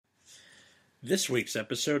This week's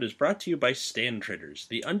episode is brought to you by Stand Traders,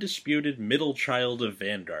 the undisputed middle child of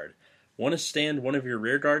Vanguard. Want to stand one of your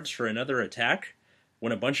rear guards for another attack?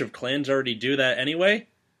 When a bunch of clans already do that anyway?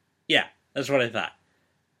 Yeah, that's what I thought.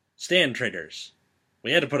 Stand Traders.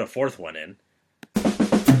 We had to put a fourth one in. I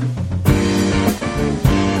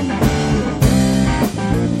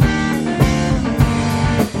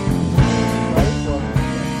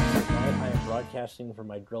am broadcasting from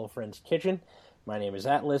my girlfriend's kitchen. My name is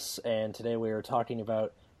Atlas, and today we are talking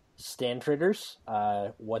about Stand Traders,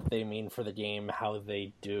 what they mean for the game, how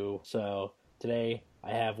they do. So today I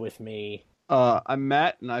have with me... I'm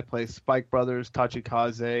Matt, and I play Spike Brothers,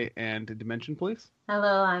 Tachikaze, and Dimension Police.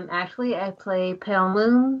 Hello, I'm Ashley. I play Pale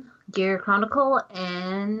Moon, Gear Chronicle,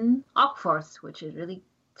 and Force, which is really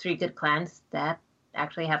three good clans that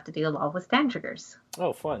actually have to deal a lot with stand triggers.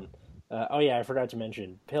 Oh, fun. I forgot to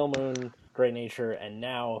mention Pale Moon, Great Nature, and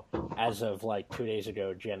now, as of like 2 days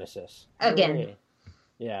ago, Genesis. Again. Really?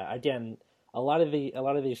 Yeah, again, a lot of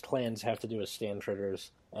these clans have to do with stand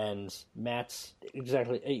triggers, and Matt's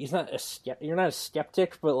exactly. You're not a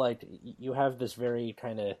skeptic, but like you have this very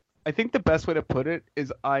kind of. I think the best way to put it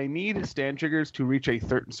is I need stand triggers to reach a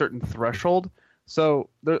certain threshold. So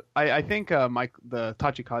I think the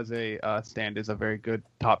Tachikaze stand is a very good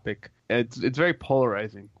topic. It's very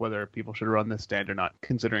polarizing whether people should run this stand or not,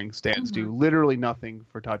 considering stands do literally nothing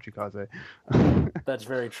for Tachikaze. That's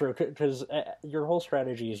very true, because your whole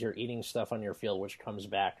strategy is you're eating stuff on your field, which comes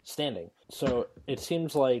back standing. So it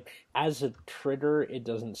seems like, as a trigger, it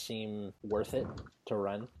doesn't seem worth it to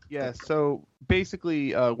run. Yeah, so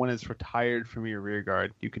basically, when it's retired from your rear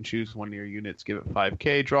guard, you can choose one of your units, give it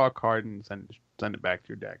 5k, draw a card, and send it back to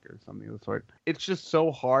your deck or something of the sort. It's just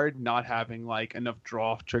so hard not having like enough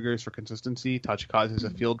draw triggers for consistency. Tachikaze is a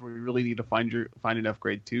field where you really need to find enough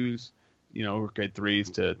grade 2s, or grade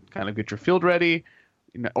 3s to kind of get your field ready,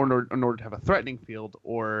 in order to have a threatening field,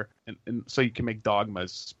 and so you can make Dogma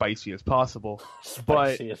as spicy as possible.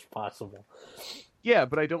 As possible. Yeah,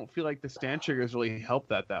 but I don't feel like the stand triggers really help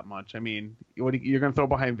that much. I mean, you're going to throw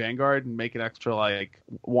behind Vanguard and make an extra,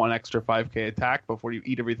 one extra 5k attack before you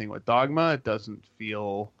eat everything with Dogma. It doesn't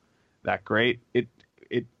feel that great. It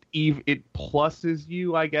pluses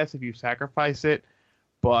you, I guess, if you sacrifice it,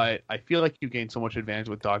 but I feel like you gain so much advantage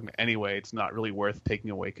with Dogma anyway, it's not really worth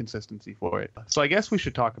taking away consistency for it. So I guess we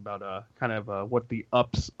should talk about what the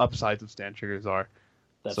upsides of stand triggers are.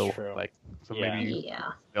 That's true. Maybe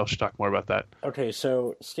I should talk more about that. Okay,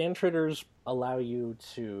 so stand triggers allow you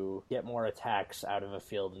to get more attacks out of a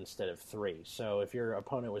field instead of 3. So if your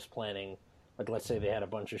opponent was planning, like let's say they had a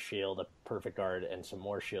bunch of shield, a perfect guard, and some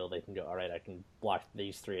more shield, they can go, all right, I can block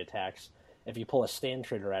these 3 attacks. If you pull a stand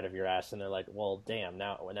trigger out of your ass and they're like, well, damn,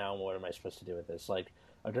 now what am I supposed to do with this? Like,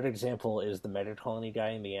 a good example is the Meta Colony guy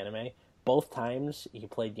in the anime. Both times he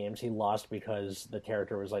played games, he lost because the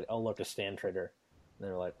character was like, oh, look, a stand trigger. And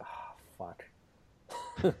they were like, oh, fuck.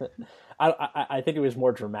 I think it was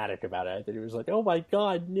more dramatic about it. I think it was like, oh my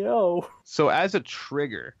god, no. So as a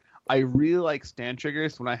trigger, I really like stand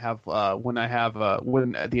triggers when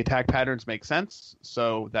the attack patterns make sense.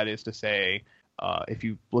 So that is to say, if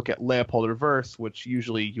you look at Leopold Reverse, which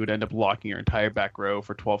usually you would end up locking your entire back row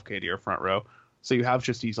for 12k to your front row. So you have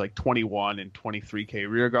just these like 21 and 23k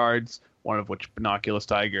rear guards, one of which Binoculus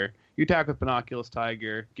Tiger. You attack with Binoculus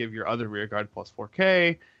Tiger, give your other rear guard plus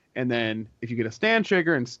 4k, and then if you get a stand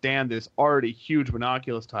trigger and stand this already huge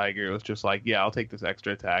Binoculus Tiger, it was just like, yeah, I'll take this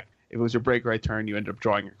extra attack. If it was your break right turn, you end up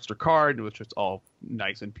drawing an extra card. It was just all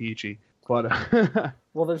nice and peachy. But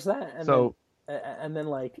well, there's that. And then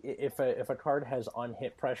like if a card has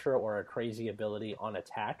on-hit pressure or a crazy ability on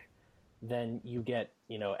attack, then you get,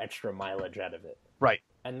 extra mileage out of it. Right.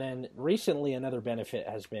 And then recently another benefit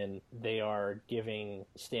has been they are giving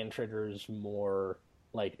stand triggers more,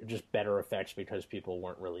 like, just better effects because people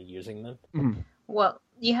weren't really using them. Mm-hmm. Well,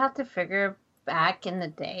 you have to figure back in the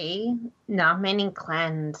day, not many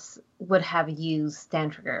clans would have used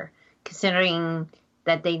stand trigger, considering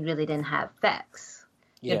that they really didn't have effects.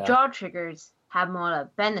 Yeah. Your draw triggers have more of a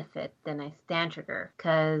benefit than a stand trigger,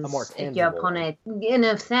 because if your opponent, in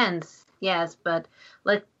a sense, yes, but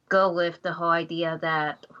let's go with the whole idea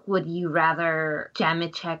that would you rather jam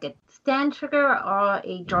it check a stand trigger or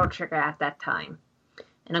a draw trigger at that time?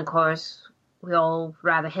 And of course, we all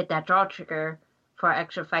rather hit that draw trigger for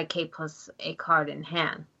extra 5k plus a card in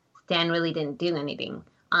hand. Stand really didn't do anything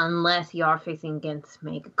unless you are facing against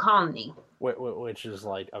Mega Colony. Which is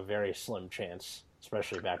like a very slim chance,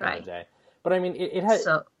 especially back in the day. But I mean, it has...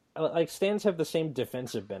 like, stands have the same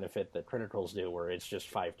defensive benefit that criticals do, where it's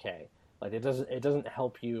just 5k. Like, it doesn't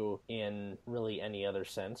help you in really any other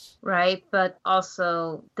sense. Right, but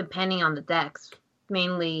also, depending on the decks,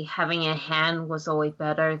 mainly having a hand was always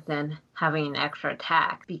better than having an extra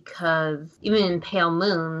attack, because even in Pale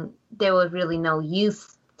Moon, there was really no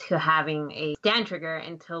use to having a stand trigger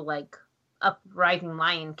until like Uprising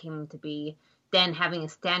Lion came to be. Then having a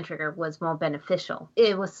stand trigger was more beneficial.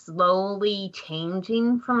 It was slowly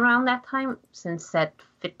changing from around that time, since set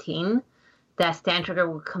 15, that stand trigger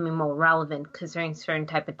was becoming more relevant, considering certain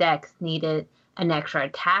type of decks needed an extra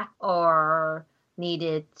attack or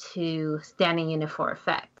needed to standing unit for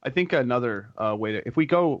effect. I think another way to, if we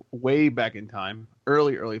go way back in time,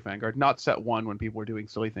 early Vanguard, not set 1 when people were doing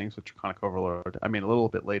silly things with Draconic Overlord. I mean, a little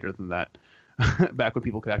bit later than that. Back when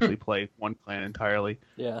people could actually play one clan entirely.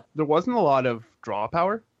 Yeah. There wasn't a lot of draw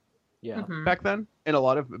power. Yeah. Back then, and a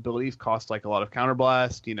lot of abilities cost like a lot of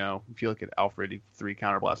counterblast. You know, if you look at Alfred, 3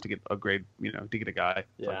 counterblast to get a grade, you know, to get a guy.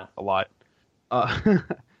 Yeah. Like a lot.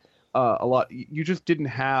 A lot. You just didn't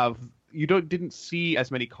have. Didn't see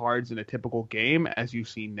as many cards in a typical game as you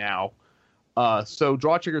see now. So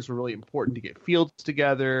draw triggers were really important to get fields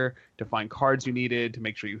together, to find cards you needed, to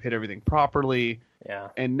make sure you hit everything properly. Yeah.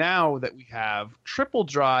 And now that we have triple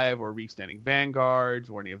drive or restanding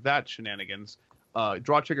vanguards or any of that shenanigans,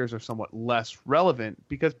 draw triggers are somewhat less relevant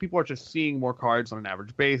because people are just seeing more cards on an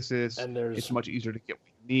average basis. And it's much easier to get what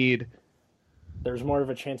you need. There's more of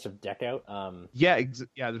a chance of deck out.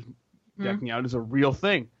 Decking out is a real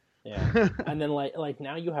thing. Yeah. And then like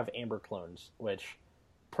now you have Amber clones, which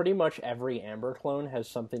pretty much every Amber clone has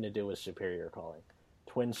something to do with superior calling.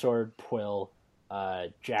 Twin Sword, Twill,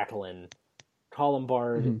 Jacqueline,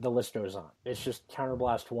 Columbard, the list goes on. It's just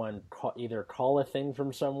Counterblast 1, either call a thing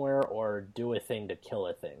from somewhere or do a thing to kill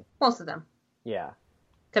a thing. Most of them. Yeah.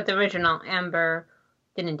 Because the original Amber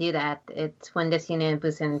didn't do that. It's when this unit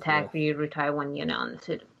boosts an attack, you retire 1 unit on the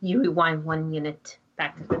suit. You rewind 1 unit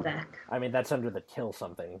back to the deck. I mean, that's under the kill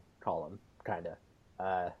something column, kind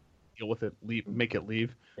of. Deal with it, make it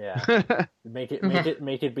leave. Yeah. make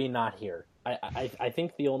it be not here. I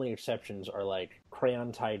think the only exceptions are like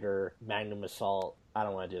Crayon Tiger, Magnum Assault. I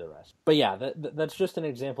don't want to do the rest. But yeah, that's just an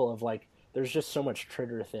example of like, there's just so much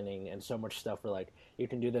trigger thinning and so much stuff where like, you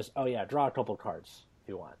can do this. Oh yeah, draw a couple cards if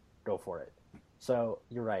you want. Go for it. So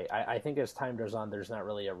you're right. I think as time goes on, there's not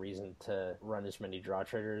really a reason to run as many draw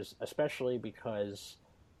triggers, especially because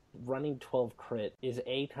running 12 crit is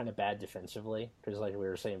kind of bad defensively, because like we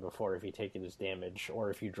were saying before, if you take it as damage or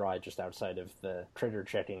if you draw it just outside of the trigger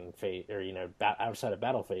checking phase, or outside of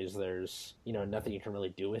battle phase, there's nothing you can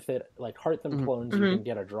really do with it. Like Heart Them clones, you can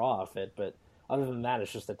get a draw off it, but other than that,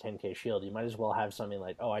 it's just a 10k shield. You might as well have something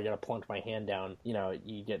like, oh, I gotta plunk my hand down.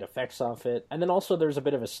 You get effects off it. And then also there's a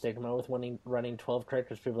bit of a stigma with running 12 crit,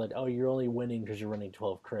 because people are like, oh, you're only winning because you're running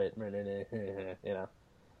 12 crit.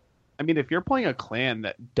 I mean, if you're playing a clan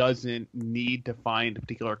that doesn't need to find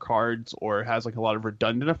particular cards or has like a lot of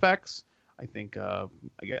redundant effects, I think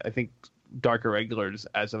Dark Irregulars,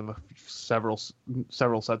 as of several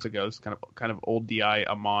sets ago, is kind of old DI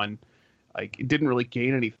Amon. Like, it didn't really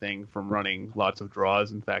gain anything from running lots of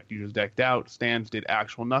draws. In fact, you just decked out. Stands did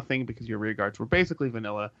actual nothing because your rear guards were basically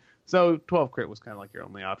vanilla. So 12 crit was kind of like your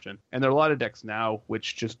only option. And there are a lot of decks now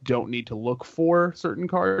which just don't need to look for certain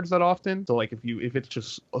cards that often. So like if it's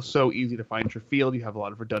just so easy to find your field, you have a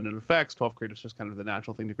lot of redundant effects, 12 crit is just kind of the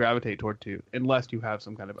natural thing to gravitate toward to, unless you have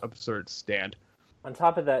some kind of absurd stand. On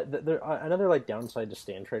top of that, another like downside to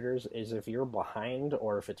stand traders is if you're behind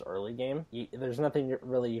or if it's early game, there's nothing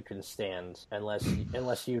really you can stand unless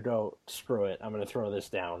you go, screw it, I'm going to throw this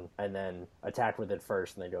down and then attack with it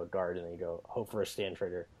first, and then go guard, and then you go hope for a stand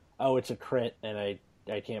trader. Oh, it's a crit, and I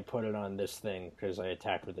can't put it on this thing because I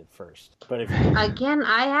attacked with it first. But again,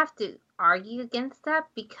 I have to argue against that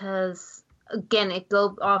because, again, it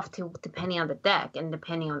goes off to depending on the deck and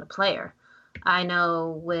depending on the player. I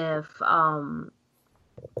know with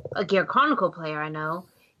a Gear Chronicle player,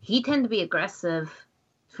 he tends to be aggressive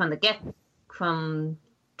from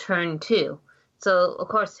turn 2. So, of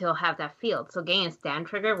course, he'll have that field. So getting a stand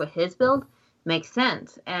trigger with his build makes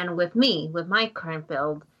sense. And with my current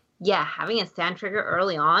build, yeah, having a stand trigger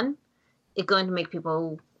early on is going to make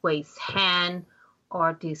people waste hand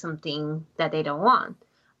or do something that they don't want.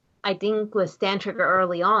 I think with stand trigger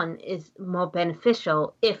early on is more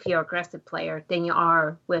beneficial if you're an aggressive player than you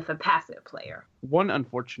are with a passive player. One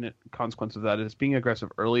unfortunate consequence of that is being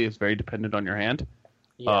aggressive early is very dependent on your hand.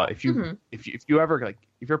 Yeah. If you ever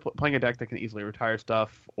if you're playing a deck that can easily retire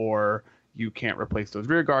stuff, or you can't replace those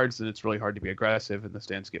rear guards, then it's really hard to be aggressive, and the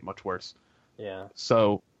stands get much worse. Yeah.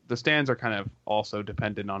 So the stands are kind of also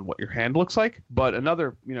dependent on what your hand looks like. But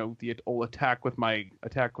another, the old attack with my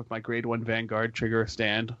grade 1 Vanguard, trigger a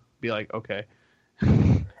stand, be like, okay.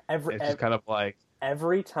 It's just kind of like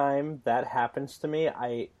every time that happens to me,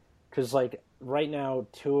 because like right now,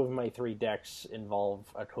 2 of my 3 decks involve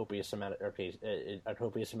a copious amount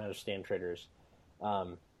of stand triggers.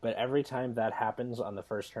 But every time that happens on the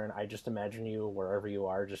first turn, I just imagine you, wherever you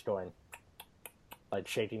are, just going, like,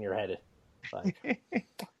 shaking your head. Like,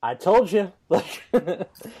 I told you! Like,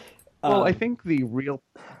 well, I think the real...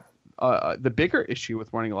 the bigger issue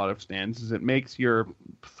with running a lot of stands is it makes your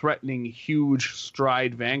threatening huge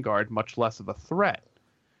stride Vanguard much less of a threat.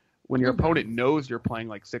 When your opponent knows you're playing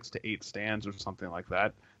like 6 to 8 stands or something like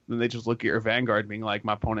that, then they just look at your Vanguard being like,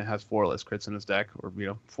 my opponent has 4 less crits in his deck, or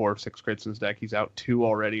 4 or 6 crits in his deck. He's out 2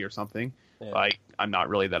 already or something. Yeah. I'm not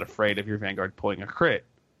really that afraid of your Vanguard pulling a crit,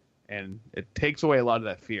 and it takes away a lot of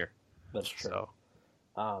that fear. That's true. So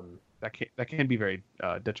that can be very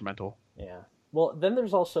detrimental. Yeah. Well, then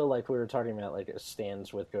there's also, like we were talking about, like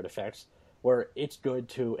stands with good effects, where it's good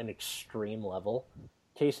to an extreme level.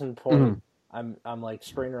 Case in point, I'm like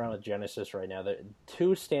screwing around with Genesis right now. The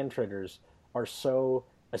 2 stand triggers are so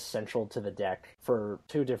essential to the deck for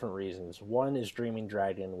 2 different reasons. One is Dreaming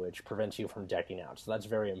Dragon, which prevents you from decking out, so that's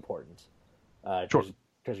very important.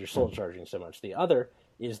 Because you're soul charging so much. The other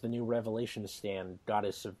is the new Revelation stand,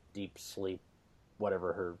 Goddess of Deep Sleep,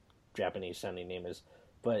 whatever her Japanese sounding name is.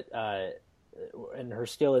 But and her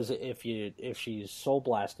skill is if she's soul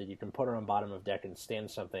blasted, you can put her on bottom of deck and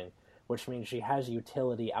stand something, which means she has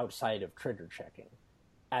utility outside of trigger checking,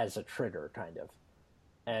 as a trigger kind of,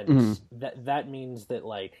 and that means that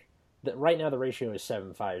that right now the ratio is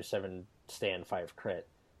 7-5, 7 stand 5 crit,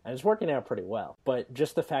 and it's working out pretty well. But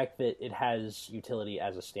just the fact that it has utility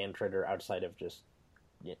as a stand trigger outside of just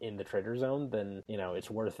in the trigger zone, then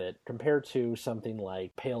it's worth it compared to something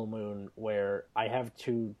like Pale Moon, where I have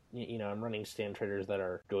 2 I'm running stand triggers that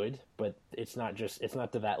are good, but it's not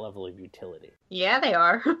to that level of utility. Yeah, they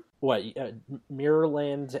are. What,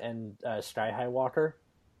 Mirrorland and Sky High Walker?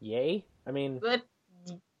 Yay? I mean, but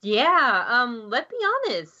yeah, let's be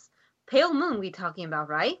honest, Pale Moon we talking about,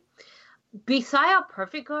 right? Beside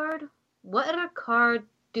Perfect Guard, what other card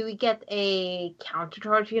do we get a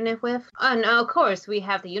countercharge unit with? And of course, we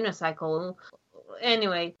have the unicycle.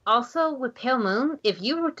 Anyway, also with Pale Moon, if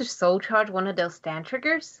you were to soul charge one of those stand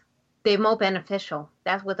triggers, they're more beneficial.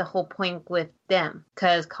 That's what the whole point with them.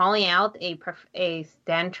 Because calling out a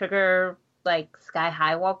stand trigger like Sky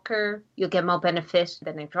High Walker, you'll get more benefit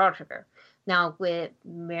than a draw trigger. Now with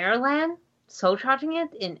Maryland, soul charging it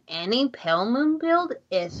in any Pale Moon build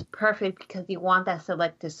is perfect because you want that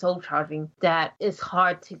selective soul charging that is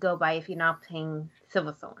hard to go by if you're not playing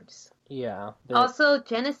Silver Thorns. Yeah. Also,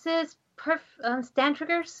 Genesis stand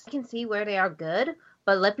triggers, you can see where they are good,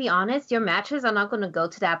 but let's be honest, your matches are not going to go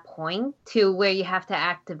to that point to where you have to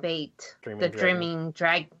activate Dreaming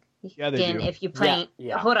Dragon. Yeah, they do. If you're playing,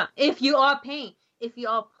 hold on, if you are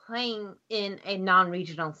playing in a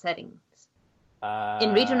non-regional setting.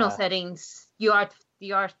 In regional settings, you are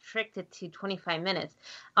restricted to 25 minutes.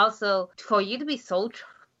 Also, for you to be soul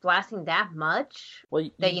blasting that much,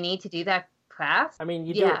 that you need to do that fast. I mean,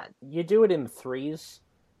 you do it in 3s,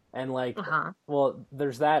 and well,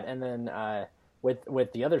 there's that, and then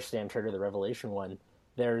with the other stand trigger, the Revelation one,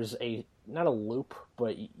 there's not a loop,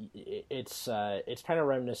 but it's kind of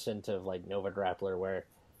reminiscent of like Nova Grappler, where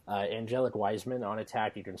Angelic Wiseman on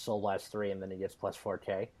attack you can soul blast 3, and then he gets plus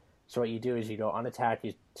 4K. So what you do is you go on attack,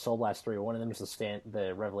 you soul blast 3. One of them is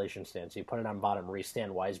the Revelation stand. So you put it on bottom,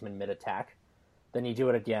 restand Wiseman mid attack. Then you do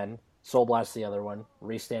it again, soul blast the other one,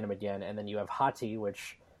 restand him again, and then you have Hati,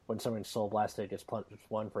 which when someone's soul blasted gets plus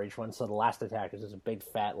 1 for each one. So the last attack is just a big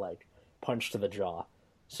fat punch to the jaw.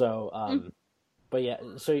 So but yeah,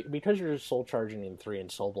 so because you're soul charging in 3 and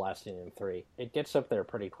soul blasting in 3, it gets up there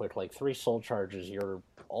pretty quick. Like 3 soul charges, you're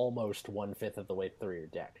almost 1/5 of the way through your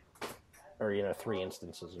deck. Or, 3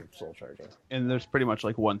 instances of soul charging. And there's pretty much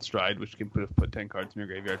like 1 stride, which can put 10 cards in your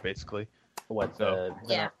graveyard, basically. What,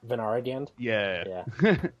 Venara Gand? Yeah.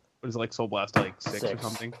 What is it, like Soul Blast, 6 or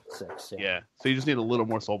something? 6, yeah. So you just need a little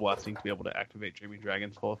more Soul Blasting to be able to activate Dreaming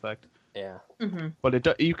Dragon's full effect. Yeah. Mm-hmm. But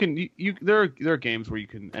there are games where you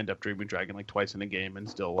can end up Dreaming Dragon twice in a game and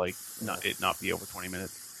still not be over 20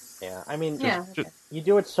 minutes. Yeah, I mean, you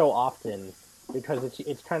do it so often because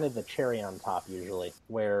it's kind of the cherry on top usually,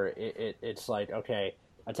 where it's like, okay,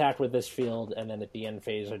 attack with this field, and then at the end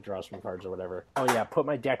phase I draw some cards or whatever. Oh yeah, put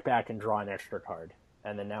my deck back and draw an extra card.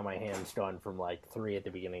 And then now my hand's gone from 3 at the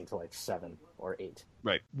beginning to 7 or 8.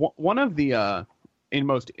 Right. One of the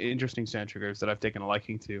most interesting stand triggers that I've taken a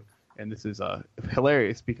liking to, and this is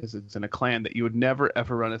hilarious because it's in a clan that you would never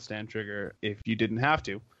ever run a stand trigger if you didn't have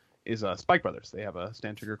to, is Spike Brothers. They have a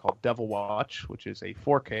stand trigger called Devil Watch, which is a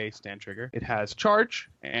 4K stand trigger. It has charge,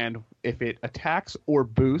 and if it attacks or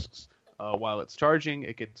boosts, while it's charging.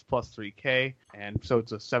 It gets plus 3k, and so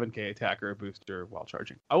it's a 7k attacker booster while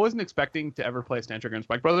charging. I wasn't expecting to ever play Stand Trigger and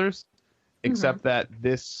Spike Brothers, except that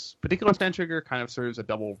this particular Stand Trigger kind of serves a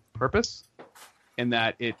double purpose in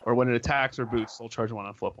that when it attacks or boosts, it'll charge one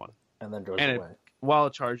and flip one. And then goes away. While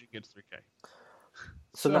it charging, it gets 3k.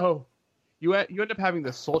 So you end up having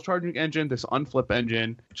this soul charging engine, this unflip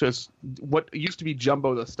engine, just what used to be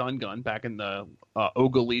Jumbo the stun gun back in the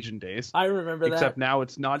Ogre Legion days. I remember that. Except now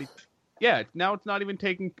it's not. Yeah, now it's not even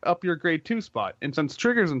taking up your grade 2 spot. And since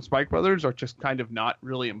Triggers and Spike Brothers are just kind of not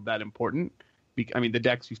really that important, I mean, the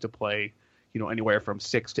decks used to play, anywhere from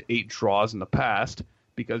 6 to 8 draws in the past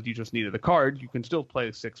because you just needed a card. You can still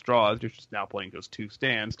play 6 draws. You're just now playing those 2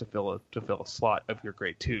 stands to fill a slot of your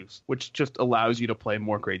grade 2s, which just allows you to play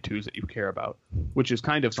more grade 2s that you care about, which is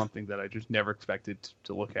kind of something that I just never expected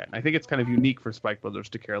to look at. And I think it's kind of unique for Spike Brothers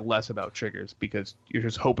to care less about triggers because you're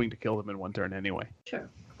just hoping to kill them in one turn anyway. Sure.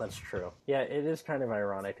 That's true. Yeah, it is kind of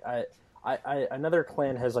ironic. Another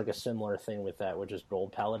clan has like a similar thing with that, which is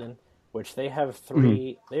Gold Paladin, which they have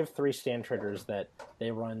three stand triggers that they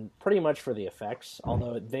run pretty much for the effects,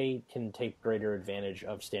 although they can take greater advantage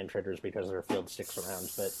of stand triggers because their field sticks around.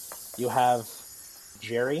 But you have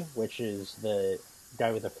Jerry, which is the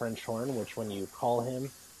guy with the French horn, which when you call him,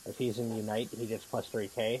 if he's in Unite, he gets plus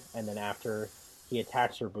 3k, and then after he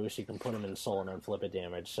attacks or boosts, you can put him in soul and unflip it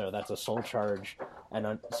damage. So that's a soul charge,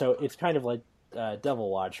 and so it's kind of like Devil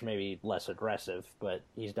Watch, maybe less aggressive, but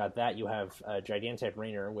he's got that. You have Gigantic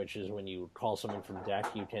Rainer, which is when you call someone from deck,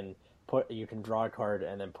 you can draw a card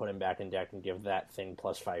and then put him back in deck and give that thing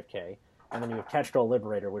plus 5k. And then you have Catch-All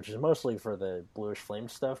Liberator, which is mostly for the bluish flame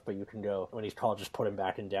stuff, but you can go, when he's called, just put him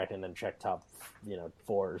back in deck and then check top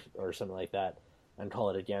 4 or something like that and call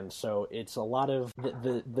it again. So it's a lot of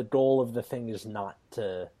the goal of the thing is not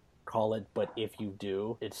to call it, but if you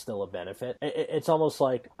do, it's still a benefit. It's almost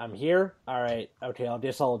like, I'm here, alright, okay, I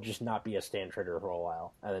guess I'll just not be a stand trigger for a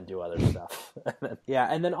while, and then do other stuff.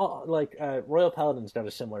 and then Royal Paladin's got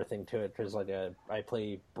a similar thing to it, because I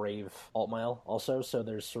play Brave Altmile also, so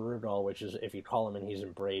there's Sarugal, which is, if you call him and he's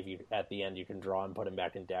in Brave, at the end you can draw and put him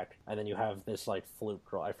back in deck, and then you have this flute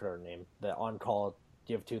girl, I forgot her name, the on-call,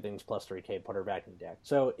 give 2 things plus 3k, put her back in deck.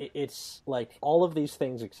 So it's like all of these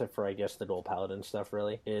things, except for I guess the Dual Paladin stuff,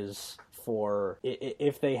 really is for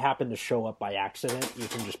if they happen to show up by accident, you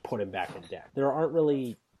can just put him back in deck. There aren't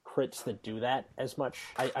really crits that do that as much.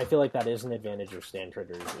 I feel like that is an advantage of stand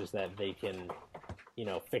triggers, is that they can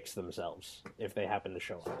fix themselves if they happen to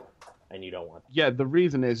show up and you don't want them. Yeah, the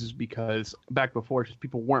reason is because back before, just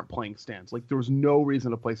people weren't playing stands. Like there was no reason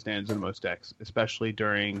to play stands in most decks, especially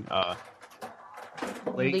during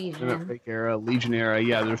late era, Legion era.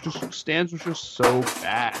 Yeah, there's just stands was just so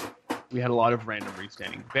bad. We had a lot of random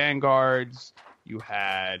restanding vanguards. You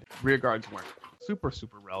had rear guards weren't super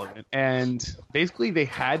relevant, and basically they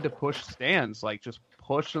had to push stands, like just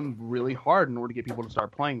push them really hard in order to get people to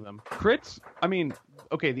start playing them. Crits, I mean,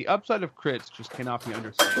 okay, the upside of crits just cannot be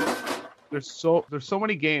understated. There's so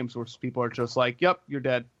many games where people are just like, "Yep, you're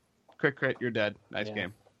dead. Crit, you're dead. Nice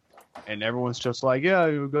game." And everyone's just like, yeah,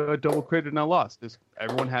 you got double crit and I lost.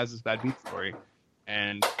 Everyone has this bad beat story.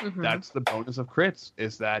 And that's the bonus of crits,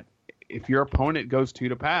 is that if your opponent goes 2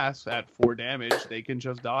 to pass at 4 damage, they can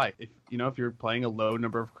just die. If you're playing a low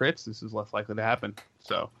number of crits, this is less likely to happen.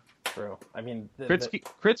 So true. I mean,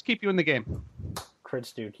 crits keep you in the game.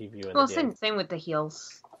 Crits do keep you in the game. Same with the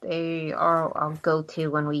heals. They are our go-to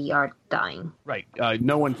when we are dying. Right.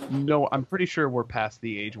 I'm pretty sure we're past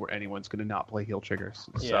the age where anyone's going to not play heal triggers.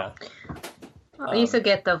 Yeah. I used to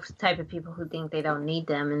get those type of people who think they don't need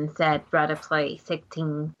them and instead rather play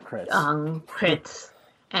 16 crits.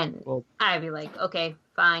 And I'd be like, okay,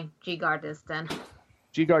 fine, G-Guard this then.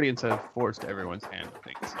 G-Guardians have forced everyone's hand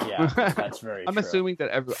things. Yeah, that's very I'm true. assuming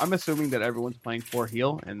that everyone's playing 4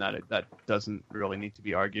 heal, and that doesn't really need to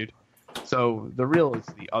be argued. So the real is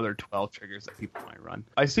the other 12 triggers that people might run.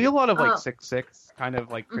 I see a lot of 6/6 kind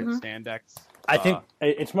of like crit stand decks. I think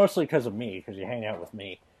it's mostly because of me, because you hang out with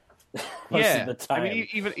me most of the time. I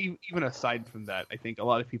mean, even aside from that, I think a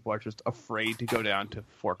lot of people are just afraid to go down to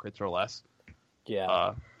 4 crits or less.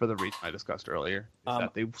 Yeah. For the reason I discussed earlier, is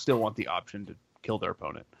that they still want the option to kill their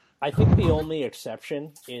opponent. I think the only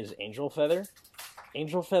exception is Angel Feather.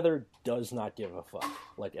 Angel Feather does not give a fuck,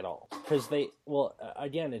 at all. Because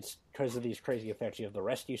again, it's because of these crazy effects. You have the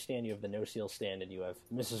Rescue stand, you have the No-Seal stand, and you have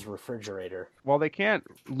Mrs. Refrigerator. Well, they can't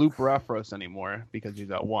loop Rafros anymore because he's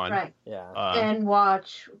at 1. Right. Yeah. And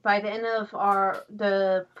watch, by the end of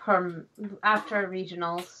after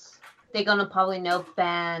regionals, they're gonna probably no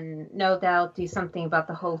doubt do something about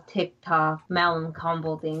the whole TikTok Malum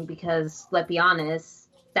combo thing, because, let's be honest,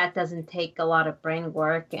 that doesn't take a lot of brain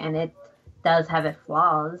work, and it does have its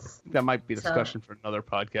flaws. That might be a discussion for another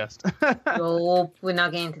podcast. Nope, we're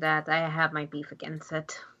not getting into that. I have my beef against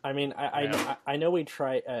it. I mean, I know we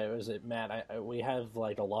tried. Was it Matt? We have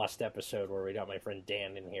like a lost episode where we got my friend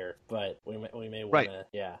Dan in here, but we may want to.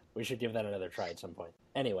 Yeah, we should give that another try at some point.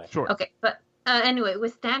 Anyway, sure. Okay, but anyway,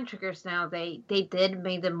 with stand triggers now, they did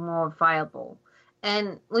make them more viable.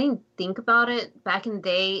 And when you think about it, back in the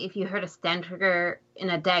day, if you heard a stand trigger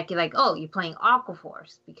in a deck, you're like, oh, you're playing Aqua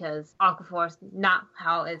Force, because Aqua Force, not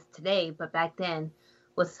how it is today, but back then,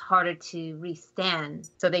 was harder to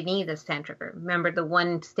restand. So they needed a stand trigger. Remember the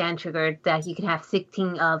one stand trigger that you can have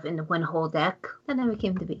 16 of in one whole deck? That never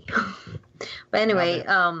came to be. But anyway,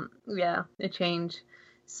 yeah, it changed.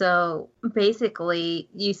 So basically,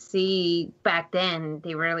 you see back then,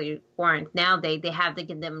 they really weren't. Now they have to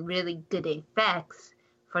give them really good effects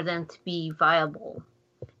for them to be viable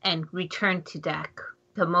and return to deck.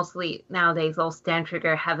 So mostly nowadays, all stand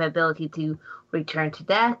trigger have the ability to return to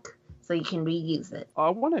deck, so you can reuse it. I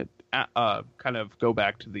want to kind of go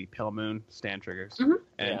back to the Pale Moon stand triggers.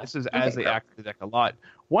 And this is as they act the deck a lot.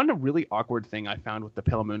 One really awkward thing I found with the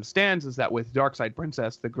Pale Moon stands is that with Darkside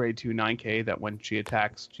Princess, the grade 2 9k, that when she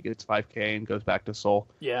attacks, she gets 5k and goes back to Soul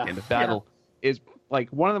at the end of battle, is like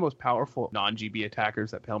one of the most powerful non-GB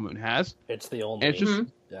attackers that Pale Moon has. It's the only. And it's just,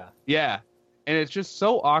 and it's just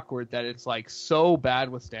so awkward that it's like so bad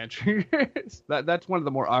with stand triggers. That's one of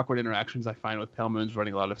the more awkward interactions I find with Pale Moon's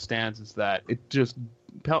running a lot of stands, is that it just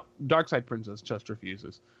Darkside Princess just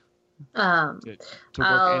refuses to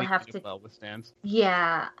work anything well with stands.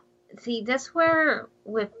 Yeah. See, that's where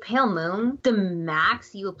with Pale Moon, the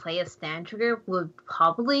max you would play a stand trigger would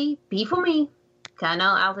probably be, for me, I know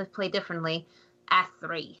I'll just play differently, at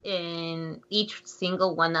 3 in each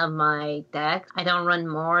single one of my decks. I don't run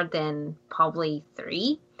more than probably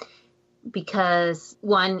 3 because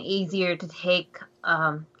 1, easier to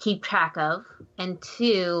keep track of, and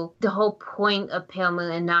 2, the whole point of Pale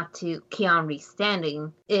Moon and not to keep on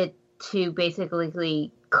restanding it, to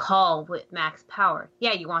basically call with max power.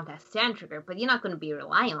 Yeah, you want that stand trigger, but you're not going to be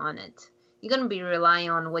relying on it. You're going to be relying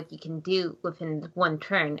on what you can do within one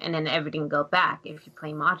turn, and then everything go back if you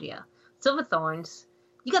play Magia. Silverthorns,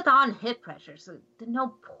 you got the on-hit pressure, so there's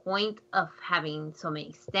no point of having so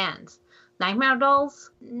many stands. Nightmare Dolls,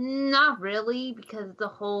 not really, because the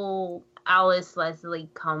whole Alice Leslie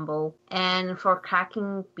combo. And for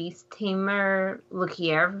cracking Beast Tamer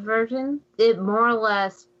Luquier version, it more or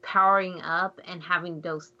less powering up and having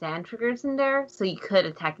those stand triggers in there so you could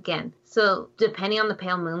attack again. So depending on the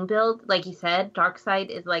Pale Moon build, like you said, Darkside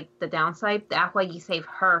is like the downside. That's why you save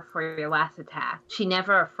her for your last attack. She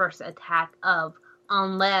never a first attack of,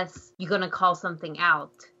 unless you're going to call something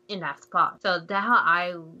out in that spot. So that's how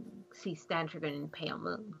I see stand trigger in Pale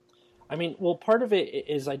Moon. I mean, well, part of it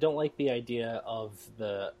is I don't like the idea of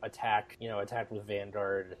the attack with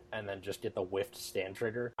Vanguard and then just get the whiffed stand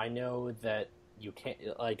trigger. I know that you can't,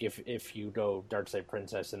 like, if you go Darkside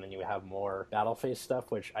Princess and then you have more battle phase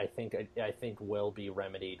stuff, which I think will be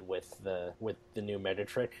remedied with the new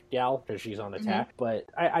Metatrick gal, because she's on attack. But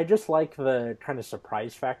I just like the kind of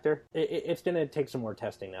surprise factor. It's going to take some more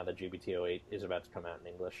testing now that GBT08 is about to come out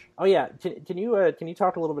in English. Oh yeah, can you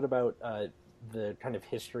talk a little bit about the kind of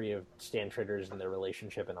history of stand triggers and their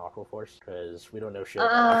relationship in Aqua Force? Because we don't know shit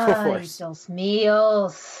about Aqua Force. Dos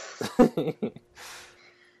míos.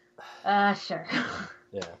 Sure.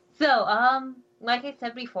 Yeah. So, like I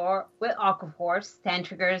said before, with Aqua Force, stand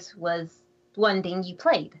triggers was one thing you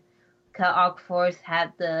played. Because Aqua Force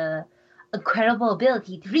had the incredible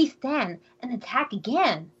ability to restand and attack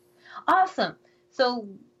again. Awesome. So,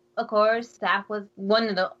 of course, that was one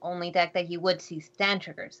of the only deck that you would see stand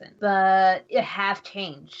triggers in. But it have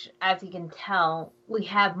changed. As you can tell, we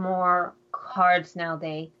have more cards now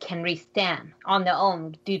they can restand on their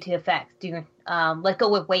own due to effects. Let Go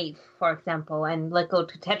with Wave, for example, and Let Go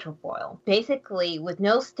to Tetrafoil. Basically, with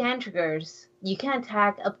no stand triggers, you can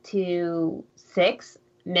attack up to 6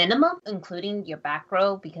 minimum, including your back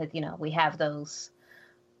row, because, we have those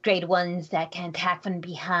grade 1s that can attack from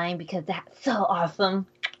behind, because that's so awesome.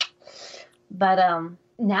 But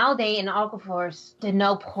nowadays in Aqua Force, there's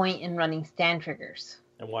no point in running stand triggers.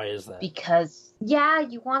 And why is that? Because, yeah,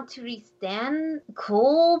 you want to restand,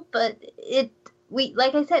 cool, but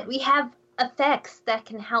like I said, we have effects that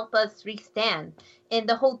can help us restand. In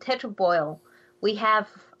the whole Tetraboil, we have,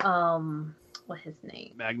 what's his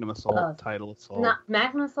name? Magnum Assault, Tidal Assault. Not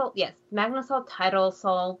Magnum Assault, yes. Magnum Assault, Tidal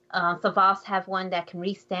Assault. Savas have one that can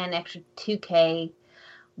restand extra 2k.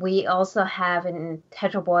 We also have in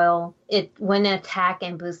Tetraboil, when attack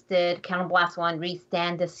and boosted, Counterblast 1,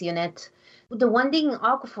 restand this unit. The one thing in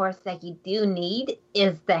Aqua Force that you do need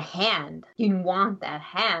is the hand. You want that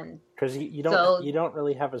hand. Because you don't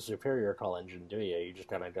really have a superior call engine, do you? You just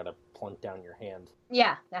kind of got to plunk down your hand.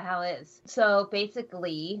 Yeah, that's how it is. So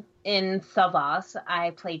basically, in Savas, I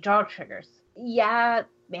play draw triggers. Yeah,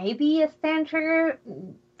 maybe a stand trigger,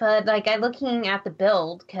 but like I'm looking at the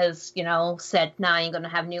build because set 9 you're gonna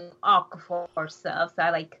have new Aquaforce stuff. So I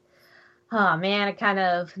like, oh man, I kind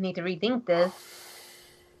of need to rethink this.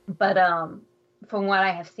 But from what I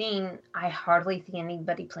have seen, I hardly see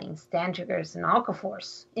anybody playing stand triggers in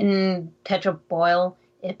Aquaforce. In Tetra Boil,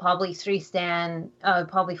 it probably 3-stand,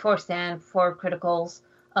 probably 4-stand, 4 criticals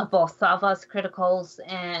of both Savas criticals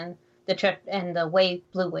and the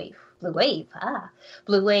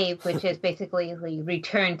Blue Wave, which is basically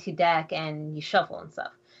return to deck and you shuffle and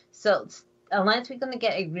stuff. So unless we're going to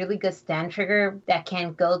get a really good stand trigger that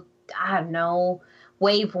can go, I don't know,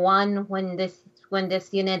 wave 1 when this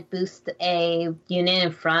unit boosts a unit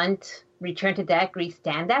in front, return to deck,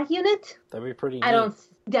 restand that unit. That'd be pretty neat.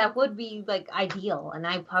 That would be ideal, and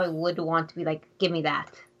I probably would want to be give me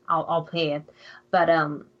that. I'll pay it. But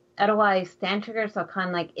otherwise, stand triggers are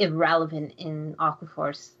kind of irrelevant in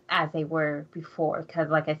Aquaforce as they were before. Because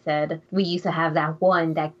like I said, we used to have that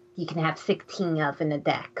one that you can have 16 of in a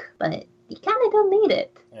deck, but you kind of don't need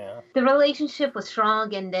it. Yeah. The relationship was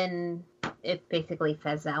strong, and then it basically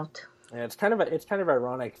fizzed out. Yeah, it's kind of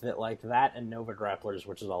ironic that that and Nova Grapplers,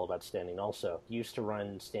 which is all about standing, also used to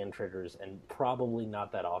run stand triggers, and probably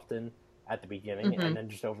not that often at the beginning, and then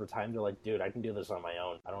just over time they're like, dude, I can do this on my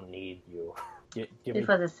own. I don't need you. This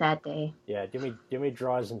was a sad day. Yeah, give me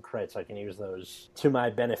draws and crits. I can use those to my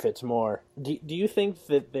benefits more. Do you think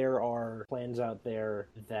that there are plans out there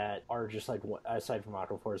that are just aside from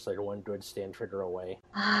Aquaforce, one good stand trigger away?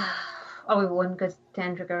 One good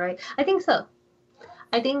stand trigger, right? I think so.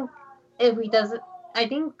 I think if he does it, I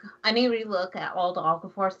think I need to relook at all the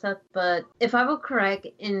Aquaforce stuff, but if I were correct,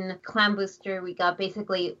 in Clan Booster, we got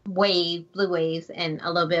basically Blue Waves, and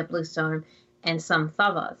a little bit of Blue Storm, and some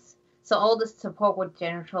Savas. So all the support would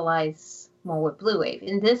generalize more with Blue Wave.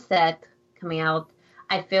 In this set coming out,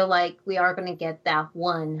 I feel like we are going to get that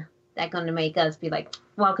one that's going to make us be like,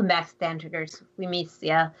 welcome back, stand triggers. We miss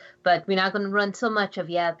ya, but we're not going to run so much of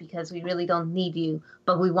ya because we really don't need you,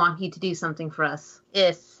 but we want you to do something for us.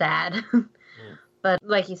 It's sad. But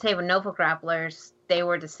like you say, with Nova Grapplers, they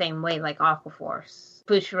were the same way like Aquaforce.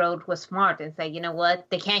 Bushiroad was smart and said, you know what?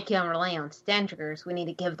 They can't keep on relying on stand triggers. We need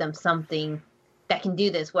to give them something that can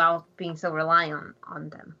do this without being so reliant on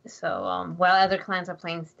them. So while other clans are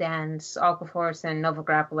playing stands, Aquaforce and Nova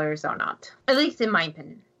Grapplers are not. At least in my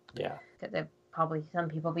opinion. Yeah. Because probably some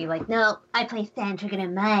people be like, no, I play stand trigger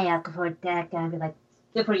in my Aquaforce deck. And I'd be like,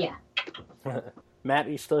 good for you. Matt,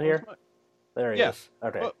 you still here? There he is.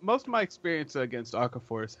 Okay. Well, most of my experience against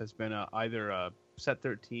Aquaforce has been either Set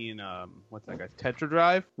 13, what's that guy's Tetra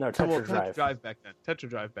Drive? No, Tetra Drive. Tetra Drive back then. Tetra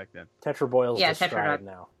Drive back then. Tetra Boil's the Tetra Stride Drive.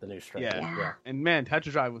 now, the new Stride. Yeah. And man,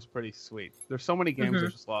 Tetra Drive was pretty sweet. There's so many games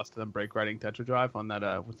that just lost to them break riding Tetra Drive on that,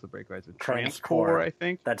 what's the break ride? Transcore, I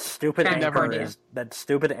think. That stupid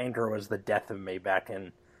anchor was the death of me back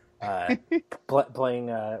in playing,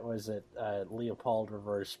 Leopold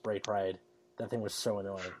Reverse Break Ride. That thing was so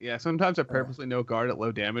annoying. Yeah, sometimes I purposely no guard at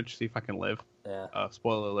low damage, see if I can live. Yeah.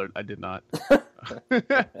 Spoiler alert, I did not.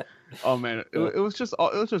 Oh man, it was just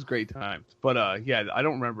great times. But yeah, I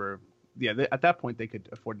don't remember. Yeah, at that point they could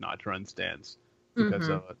afford not to run stands because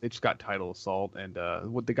they just got Tidal Assault and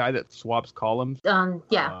with the guy that swaps columns. Wheel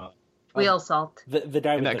Assault. The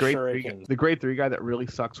guy with the shuriken. The grade 3 guy that really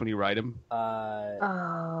sucks when you ride him. I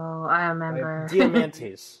remember.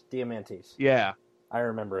 Diamantes. Yeah. I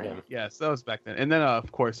remember him. Yes, that was back then. And then,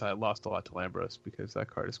 of course, I lost a lot to Lambros because that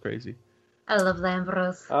card is crazy. I love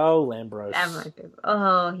Lambros. Oh, Lambros.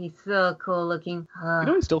 Oh, he's so cool looking. You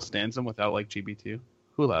know he still stands them without, GB2?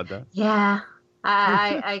 Who allowed that? Yeah.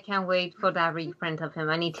 I can't wait for that reprint of him.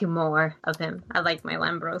 I need 2 more of him. I like my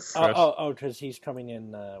Lambros. Because he's coming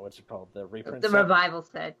in, what's it called? The reprint The set? Revival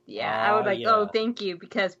set. Yeah, I was like, thank you,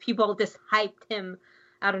 because people just hyped him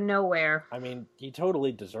out of nowhere. I mean, he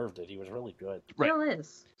totally deserved it. He was really good. Right. Still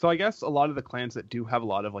is. So I guess a lot of the clans that do have a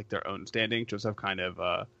lot of their own standing just have kind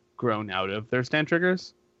of grown out of their stand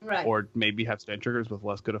triggers. Right. Or maybe have stand triggers with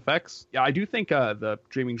less good effects. Yeah, I do think the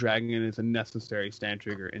Dreaming Dragon is a necessary stand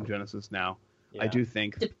trigger in Genesis now. Yeah. I do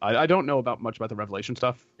think. I don't know much about the Revelation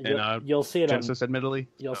stuff in you'll see it Genesis, admittedly.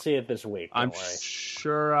 You'll see it this week. I'm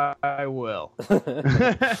sure I will.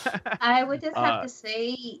 I would just have to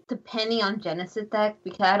say, depending on Genesis deck,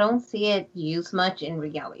 because I don't see it used much in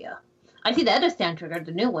Regalia. I see the other stand trigger,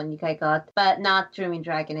 the new one you guys got, but not Dreaming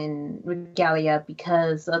Dragon in Regalia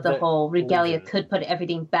because of the whole Regalia could put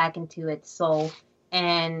everything back into its soul.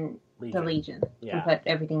 And the Legion. Yeah. And put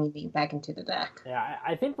everything you need back into the deck. Yeah,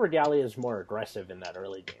 I think Regalia is more aggressive in that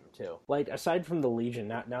early game, too. Like, aside from the Legion,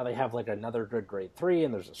 now they have, like, another good grade 3,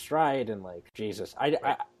 and there's a Stride, and, like, Jesus. I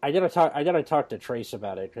gotta talk to Trace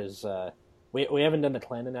about it, because we haven't done the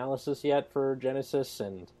clan analysis yet for Genesis,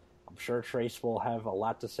 and I'm sure Trace will have a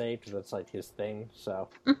lot to say, because that's, like, his thing, so.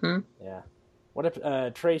 Yeah. What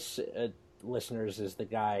if Trace... listeners is the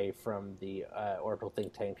guy from the Oracle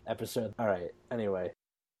Think Tank episode. All right. Anyway,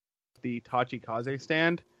 the Tachikaze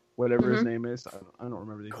stand, whatever his name is, I don't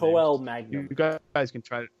remember the Coel Magnum. You guys can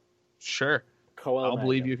try it. Sure. I'll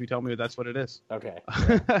believe you if you tell me that's what it is. Okay.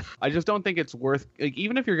 I just don't think it's worth, like,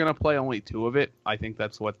 even if you're going to play only 2 of it, I think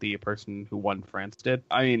that's what the person who won France did.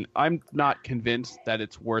 I mean, I'm not convinced that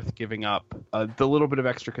it's worth giving up the little bit of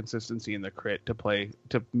extra consistency in the crit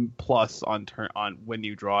to plus on when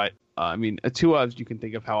you draw it. I mean, 2 ofs, you can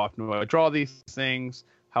think of how often do I draw these things,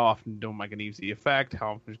 how often am I going to use the effect,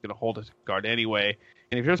 how often I'm just going to hold it to guard anyway.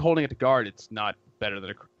 And if you're just holding it to guard, it's not better than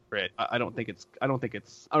a crit. I don't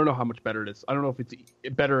know how much better it is. I don't know if it's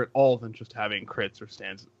better at all than just having crits or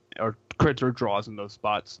stands or crits or draws in those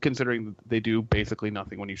spots, considering they do basically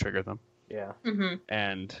nothing when you trigger them. Yeah.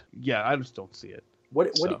 And yeah, I just don't see it.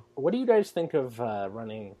 What do you guys think of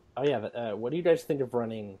running? Oh yeah, what do you guys think of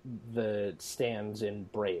running the stands in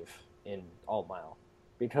Brave in Alt Mile?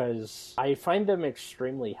 Because I find them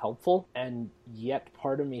extremely helpful, and yet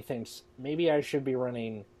part of me thinks maybe I should be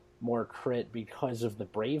running more crit because of the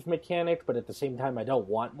Brave mechanic, but at the same time I don't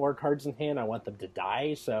want more cards in hand. I want them to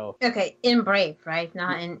die. So okay, in Brave, right?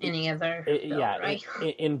 Not in any other build, right?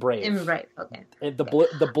 In Brave. In Brave, okay.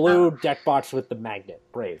 The blue deck box with the magnet,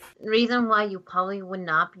 Brave. The reason why you probably would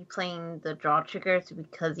not be playing the draw triggers is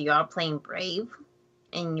because you are playing Brave,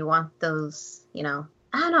 and you want those,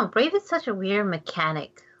 I don't know, Brave is such a weird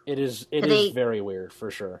mechanic. It is very weird, for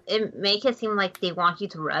sure. It makes it seem like they want you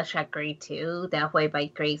to rush at grade 2. That way, by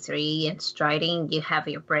grade 3 and striding, you have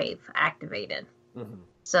your Brave activated.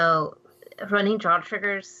 So, running draw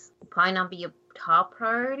triggers will probably not be a top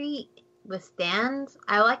priority. With stands,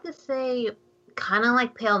 I like to say, kind of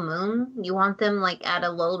like Pale Moon, you want them like at a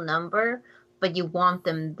low number, but you want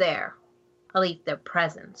them there. At least their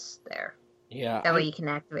presence there. Yeah. That way you can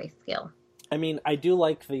activate skill. I mean, I do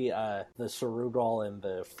like the Cerugal and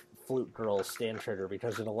the Flute Girl stand trigger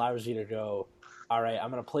because it allows you to go, all right,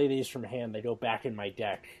 I'm going to play these from hand, they go back in my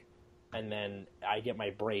deck, and then I get my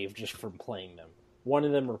Brave just from playing them. One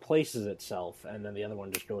of them replaces itself, and then the other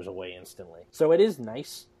one just goes away instantly. So it is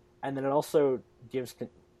nice, and then it also gives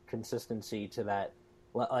consistency to that,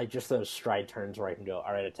 like just those stride turns where I can go,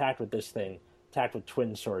 all right, attack with this thing, attack with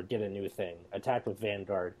Twin Sword, get a new thing, attack with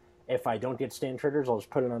Vanguard. If I don't get stand triggers, I'll just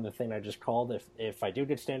put it on the thing I just called. If I do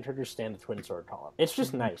get stand triggers, stand the Twin Sword column. It's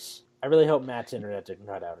just nice. I really hope Matt's internet didn't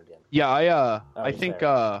cut out again. Yeah, I think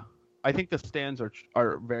the stands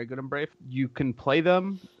are very good in Brave. You can play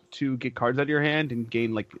them to get cards out of your hand and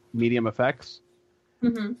gain like medium effects,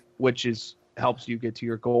 which helps you get to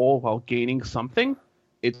your goal while gaining something.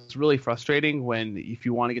 It's really frustrating if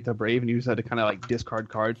you want to get to Brave and you just had to kind of like discard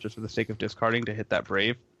cards just for the sake of discarding to hit that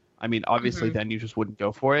Brave. I mean, obviously, then you just wouldn't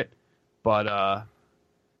go for it. But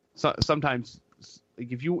sometimes,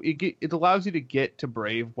 like it allows you to get to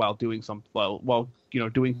Brave while doing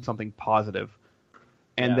doing something positive,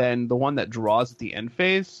 and then the one that draws at the end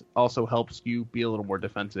phase also helps you be a little more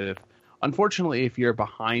defensive. Unfortunately, if you're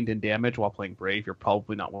behind in damage while playing Brave, you're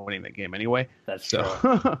probably not winning that game anyway. That's true.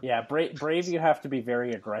 Yeah, Brave, you have to be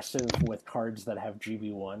very aggressive with cards that have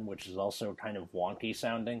GB1, which is also kind of wonky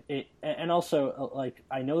sounding. And also, like,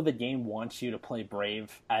 I know the game wants you to play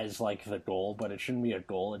Brave as, like, the goal, but it shouldn't be a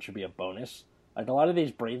goal, it should be a bonus. Like, a lot of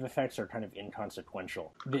these Brave effects are kind of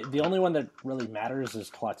inconsequential. The only one that really matters is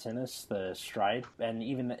Plotinus, the Stride, and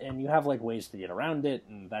you have, like, ways to get around it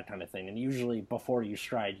and that kind of thing. And usually, before you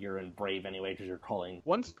Stride, you're in Brave anyway, because you're calling...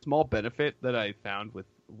 One small benefit that I found with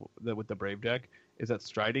the Brave deck is that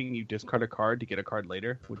striding, you discard a card to get a card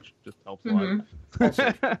later, which just helps a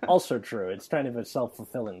lot. Also true. It's kind of a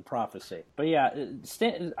self-fulfilling prophecy. But yeah,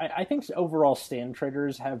 I think overall stand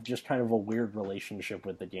triggers have just kind of a weird relationship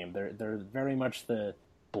with the game. They're very much the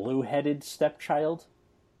blue-headed stepchild.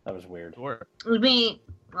 That was weird. Sure.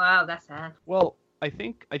 Wow, that's sad. Well, I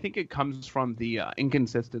think it comes from the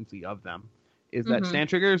inconsistency of them. Is that stand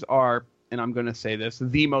triggers are, and I'm going to say this,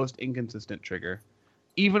 the most inconsistent trigger.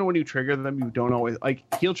 Even when you trigger them, you don't always... Like,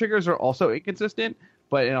 heal triggers are also inconsistent,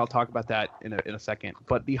 and I'll talk about that in a second.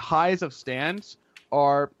 But the highs of stands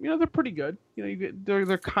are, they're pretty good.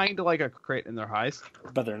 They're kind of like a crit in their highs.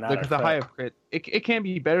 But they're not the high of crit. It can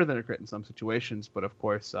be better than a crit in some situations, but of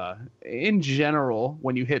course, in general,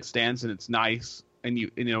 when you hit stands and it's nice, and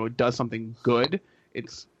it does something good,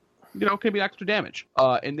 it's can be extra damage.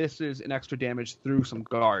 And this is an extra damage through some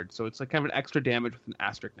guard. So it's like kind of an extra damage with an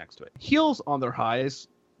asterisk next to it. Heals on their highs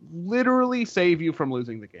literally save you from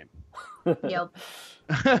losing the game. Yep.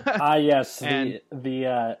 Yes. And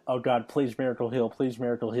the oh God, please miracle heal, please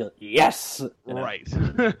miracle heal. Yes. Right.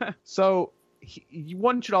 So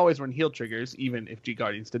one should always run heal triggers, even if G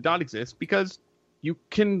Guardians did not exist, because you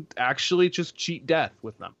can actually just cheat death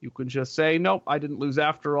with them. You can just say, nope, I didn't lose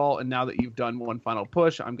after all, and now that you've done one final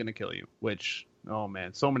push, I'm going to kill you. Which, oh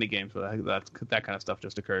man, so many games where that kind of stuff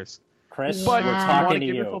just occurs. Chris, but we're you talking want to to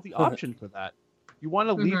give you. yourself the option for that. You want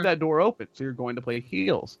to leave that door open, so you're going to play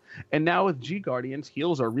heals. And now with G Guardians,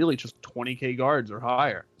 heals are really just 20k guards or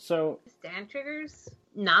higher. So stand triggers,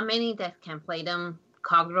 not many that can play them.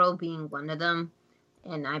 Kog'Maw being one of them,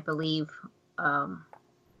 and I believe,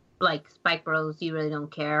 like Spike Bros, you really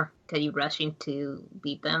don't care because you're rushing to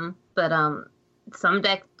beat them. But some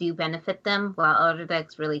decks do benefit them, while other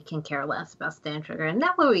decks really can care less about stand trigger, and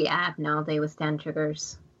that's where we at nowadays with stand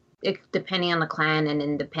triggers. Depending on the clan and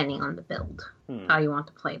then depending on the build, how you want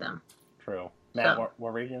to play them. True. Matt, what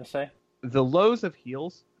were you going to say? The lows of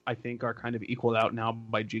heals, I think, are kind of equaled out now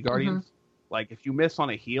by G Guardians. Like, if you miss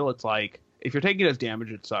on a heal, it's like, if you're taking it as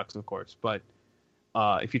damage, it sucks, of course. But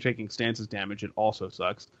if you're taking stances damage, it also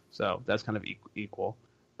sucks. So that's kind of equal.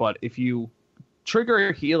 But if you trigger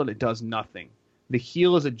a heal and it does nothing, the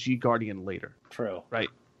heal is a G Guardian later. True. Right?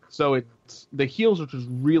 So it's the heals, which is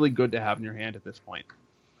really good to have in your hand at this point.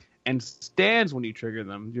 And stands, when you trigger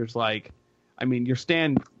them, you're just like, I mean, your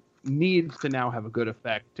stand needs to now have a good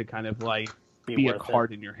effect to kind of like be a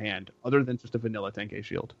card in your hand, other than just a vanilla 10k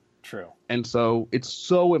shield. True. And so it's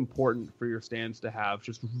so important for your stands to have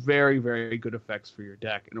just very, very good effects for your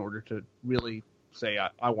deck in order to really say,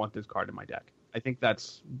 I want this card in my deck. I think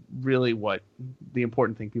that's really what the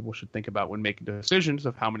important thing people should think about when making decisions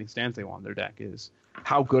of how many stands they want in their deck is,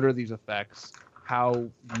 how good are these effects? How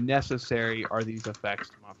necessary are these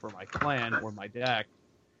effects for my clan or my deck?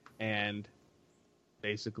 And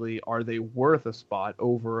basically, are they worth a spot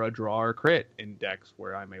over a draw or crit in decks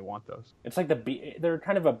where I may want those? It's like they're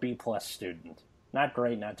kind of a B+ student. Not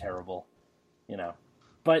great, not terrible,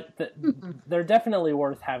 But they're definitely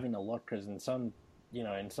worth having a look, because in some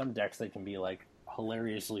decks they can be like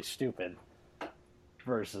hilariously stupid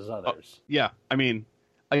versus others. Yeah, I mean,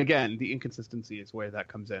 again, the inconsistency is where that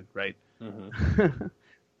comes in, right? Mm-hmm.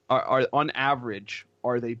 are on average,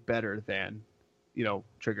 are they better than,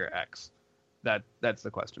 Trigger X? That's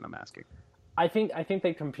the question I'm asking. I think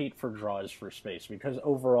they compete for draws for space, because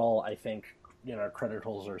overall, I think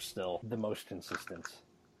criticals are still the most consistent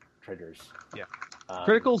triggers. Yeah,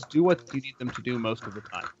 criticals do what you need them to do most of the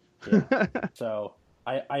time. Yeah. So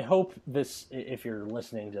I hope this, if you're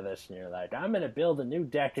listening to this and you're like, I'm going to build a new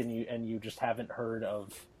deck, and you just haven't heard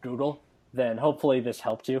of Google, then hopefully this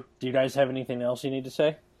helped you. Do you guys have anything else you need to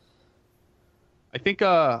say? I think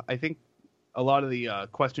a lot of the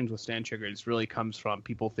questions with stand triggers really comes from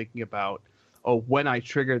people thinking about, when I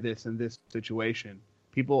trigger this in this situation,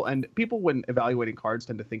 people when evaluating cards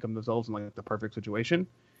tend to think of themselves in like the perfect situation.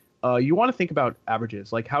 You want to think about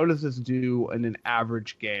averages, like how does this do in an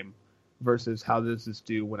average game versus how does this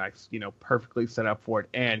do when I perfectly set up for it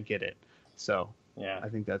and get it. So yeah, I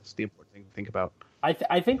think that's the important thing to think about.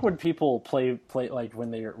 I think when people play like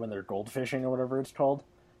when they're goldfishing or whatever it's called,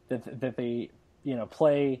 that they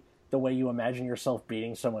play the way you imagine yourself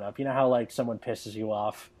beating someone up. You know how like someone pisses you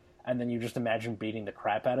off and then you just imagine beating the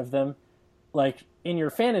crap out of them? Like in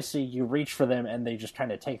your fantasy, you reach for them and they just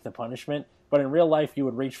kind of take the punishment. But in real life, you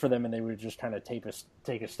would reach for them and they would just kind of take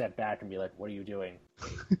a step back and be like, what are you doing?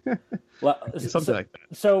 Something like that.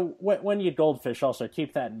 So when you goldfish, also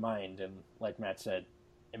keep that in mind. And like Matt said,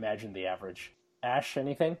 imagine the average. Ash,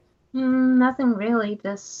 anything? Nothing really.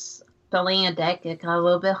 Just building a deck, it got a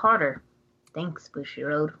little bit harder. Thanks,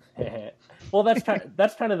 Bushiroad. Well, that's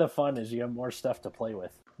kind of the fun, is you have more stuff to play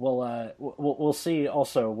with. We'll see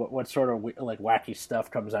also what sort of like wacky stuff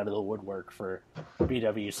comes out of the woodwork for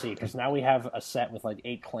BWC, because now we have a set with like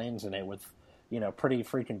 8 clans in it with pretty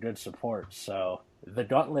freaking good support. So the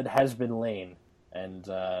gauntlet has been laid, and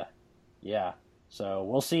yeah. So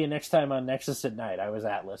we'll see you next time on Nexus at Night. I was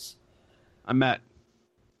Atlas. I'm Matt.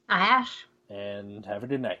 Ash. And have a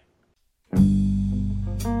good night.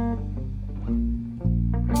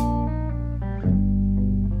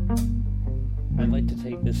 I'd like to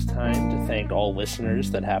take this time to thank all listeners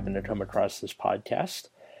that happen to come across this podcast.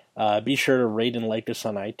 Be sure to rate and like us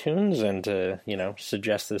on iTunes and to,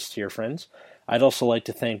 suggest this to your friends. I'd also like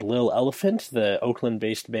to thank Lil Elephant, the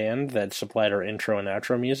Oakland-based band that supplied our intro and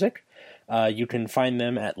outro music. You can find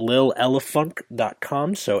them at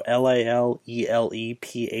lilelephunk.com, so LILELEPHUNK.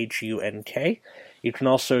 You can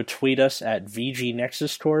also tweet us at VG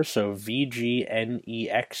Nexus Corps, so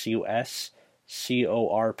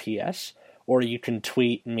VGNEXUSCORPS, or you can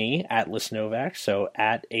tweet me, Atlas Novak, so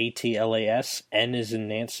at ATLAS, N is in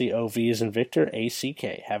Nancy, OV is in Victor, ACK.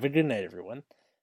 Have a good night, everyone.